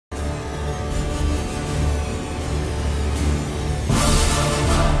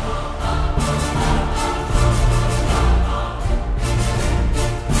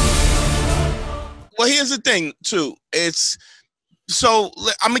here's the thing too. So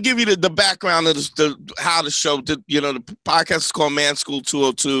I'm gonna give you the background of how the show. The podcast is called Man School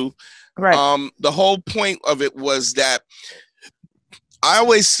 202. Right. The whole point of it was that I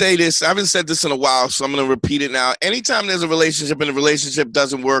always say this. I haven't said this in a while, so I'm gonna repeat it now. Anytime there's a relationship and the relationship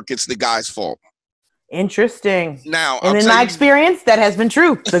doesn't work, it's the guy's fault. Interesting. Now, and in my experience, that has been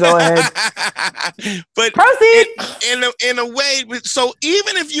true. So go ahead. But proceed. In a way, so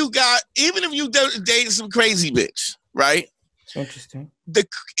even if you dated some crazy bitch, right? Interesting.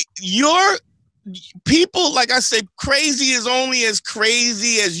 Your people, like I say, crazy is only as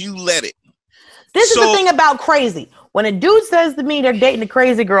crazy as you let it. This is the thing about crazy. When a dude says to me they're dating a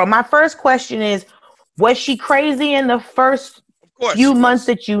crazy girl, my first question is, was she crazy in the first few months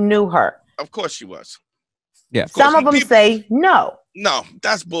that you knew her? Of course she was. Yeah. Some of them say no. No,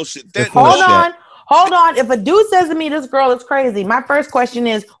 that's bullshit. Hold on. If a dude says to me, this girl is crazy, my first question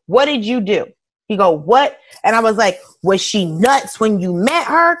is, what did you do? He go, what? And I was like, was she nuts when you met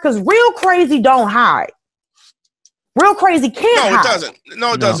her? Because real crazy don't hide. Real crazy can't hide.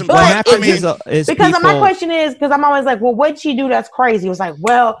 No, it doesn't. But my question is, because I'm always like, well, what'd she do that's crazy? It was like,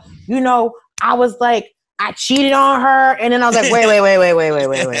 well, I was like, I cheated on her. And then I was like,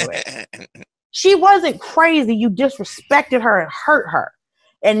 wait. She wasn't crazy. You disrespected her and hurt her.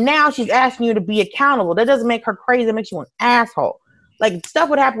 And now she's asking you to be accountable. That doesn't make her crazy. It makes you an asshole. Like, stuff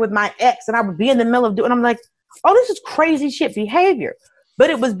would happen with my ex, and I would be in the middle of doing, I'm like, oh, this is crazy shit behavior.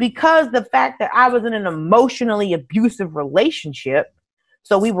 But it was because the fact that I was in an emotionally abusive relationship.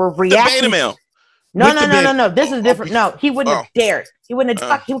 So we were reacting. The beta male. No. This is different. No, he wouldn't have dared. He wouldn't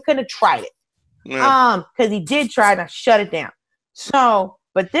have he couldn't have tried it. Because he did try and I shut it down. So,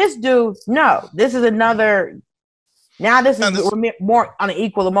 but this dude, no, this is another. Now this is we're more on an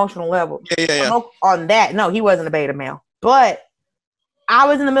equal emotional level. Yeah. On that, no, he wasn't a beta male. But I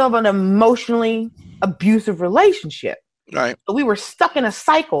was in the middle of an emotionally abusive relationship. Right. So we were stuck in a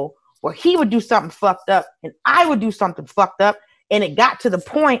cycle where he would do something fucked up and I would do something fucked up. And it got to the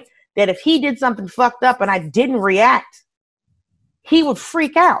point that if he did something fucked up and I didn't react, he would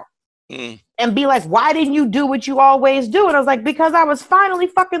freak out and be like, why didn't you do what you always do? And I was like, because I was finally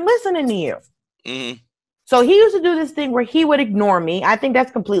fucking listening to you. So he used to do this thing where he would ignore me. I think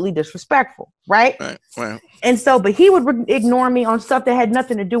that's completely disrespectful, right? Right. And so, but he would ignore me on stuff that had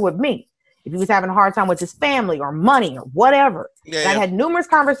nothing to do with me. If he was having a hard time with his family or money or whatever. I had numerous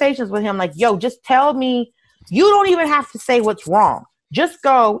conversations with him like, yo, just tell me, you don't even have to say what's wrong. Just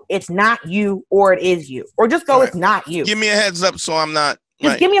go, it's not you or it is you. Or just go, it's not you. Give me a heads up so I'm not.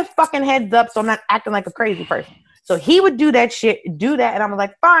 Just give me a fucking heads up so I'm not acting like a crazy person. So he would do that shit, and I was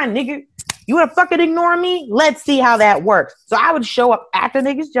like, fine, nigga. You want to fucking ignore me? Let's see how that works. So I would show up at the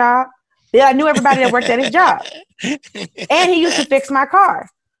nigga's job. Then I knew everybody that worked at his job. And he used to fix my car.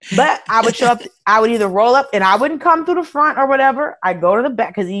 But I would show up, I would either roll up and I wouldn't come through the front or whatever. I'd go to the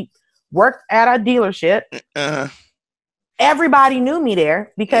back because he worked at a dealership. Everybody knew me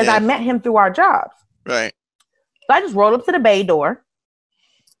there because I met him through our jobs. Right. So I just rolled up to the bay door.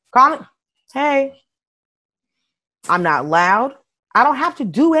 Call me. Hey. I'm not loud. I don't have to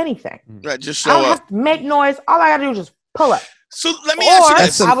do anything. Right, just show up. I don't up. have to make noise. All I got to do is just pull up. So let me ask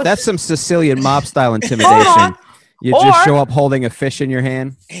you this. That's some Sicilian mob style intimidation. You just show up holding a fish in your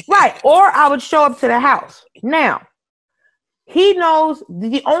hand. Right. Or I would show up to the house. Now, he knows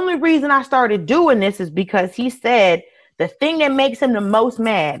the only reason I started doing this is because he said the thing that makes him the most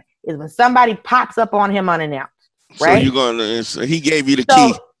mad is when somebody pops up on him unannounced. Right? So you're going to, so he gave you the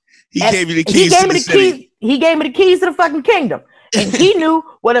key. He gave you the keys to the city. He gave me the keys to the fucking kingdom. And he knew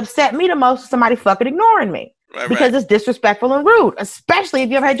what upset me the most is somebody fucking ignoring me. Because it's disrespectful and rude. Especially if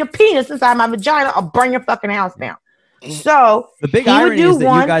you ever had your penis inside my vagina, I'll burn your fucking house down. So the big irony is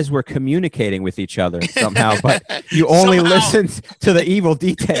that you guys were communicating with each other somehow, but you only listened to the evil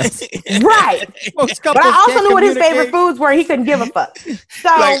details. Right. But I also knew what his favorite foods were. He couldn't give a fuck. So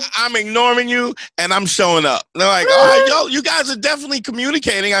like, I'm ignoring you and I'm showing up. They're like, all right, yo, you guys are definitely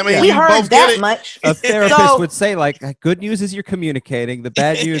communicating. I mean, we heard both that get it. much. A therapist would say, like, good news is you're communicating. The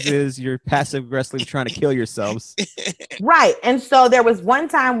bad news is you're passive aggressively trying to kill yourselves. Right. And so there was one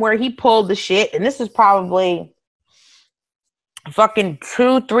time where he pulled the shit, and this is probably fucking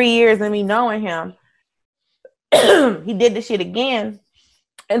 2-3 years of me knowing him. He did the shit again.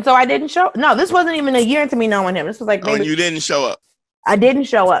 And so I didn't show. No, this wasn't even a year into me knowing him. This was like, maybe you didn't show up. I didn't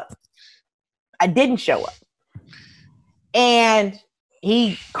show up. And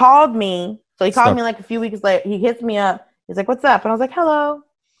he called me. So he called me like a few weeks later. He hits me up. He's like, what's up? And I was like, hello.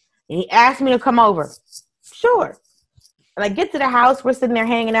 And he asked me to come over. Sure. And I get to the house. We're sitting there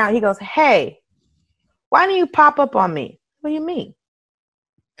hanging out. He goes, hey, why didn't you pop up on me? What do you mean?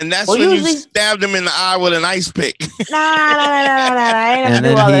 And that's when you stabbed him in the eye with an ice pick. Nah. I ain't and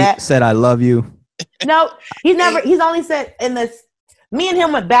do all then of he that. said, "I love you." No, he's only said in this. Me and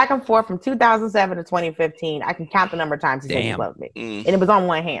him went back and forth from 2007 to 2015. I can count the number of times he said he loved me, and it was on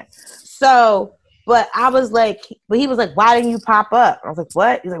one hand. So, but I was like, he was like, "Why didn't you pop up?" I was like,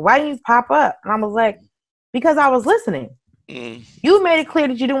 "What?" He's like, "Why didn't you pop up?" And I was like, "Because I was listening. You made it clear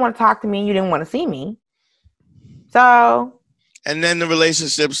that you didn't want to talk to me and you didn't want to see me." So. And then the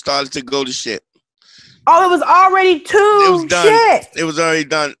relationship started to go to shit. Oh, it was already It was done. Shit. It was already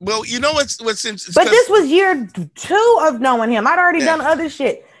done. Well, you know what's but this was year 2 of knowing him. I'd already done other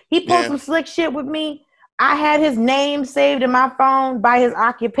shit. He pulled some slick shit with me. I had his name saved in my phone by his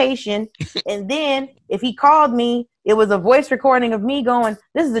occupation. And then if he called me, it was a voice recording of me going,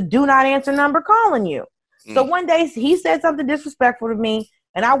 "This is a do not answer number calling you." So one day he said something disrespectful to me.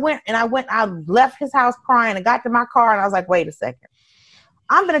 And I left his house crying and got to my car and I was like, wait a second.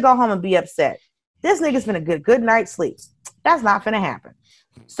 I'm going to go home and be upset. This nigga's going to get a good night's sleep. That's not going to happen.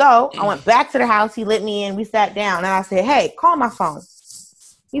 So I went back to the house. He let me in. We sat down and I said, "Hey, call my phone."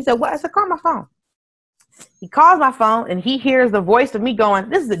 He said, "What?" I said, "Call my phone." He calls my phone and he hears the voice of me going,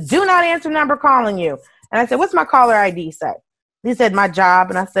 "This is a do not answer number calling you." And I said, "What's my caller ID say?" He said, "My job."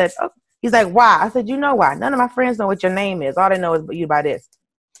 And I said, "Oh." He's like, "Why?" I said, "You know why. None of my friends know what your name is. All they know is you by this.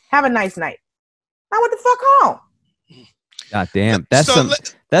 Have a nice night." I went the fuck home. God damn. That's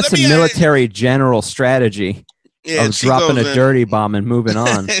a military general strategy of dropping a dirty bomb and moving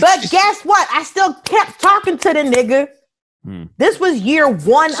on. But guess what? I still kept talking to the nigga. This was year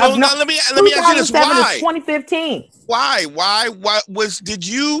 1 so of now let me ask you this. Why? 2015. Why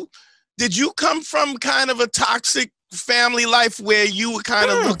did you come from kind of a toxic family life where you were kind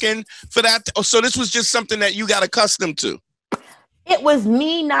of looking for that? So this was just something that you got accustomed to. It was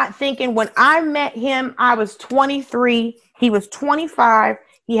me not thinking. When I met him, I was 23. He was 25.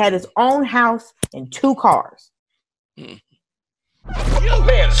 He had his own house and 2 cars. Young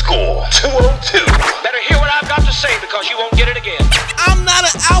man score 202. Better hear what I've got to say because you won't get it again. I'm not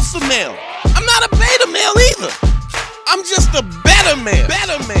an alpha male. I'm not a beta male either. I'm just a better man.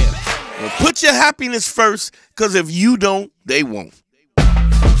 Well, put your happiness first, because if you don't, they won't.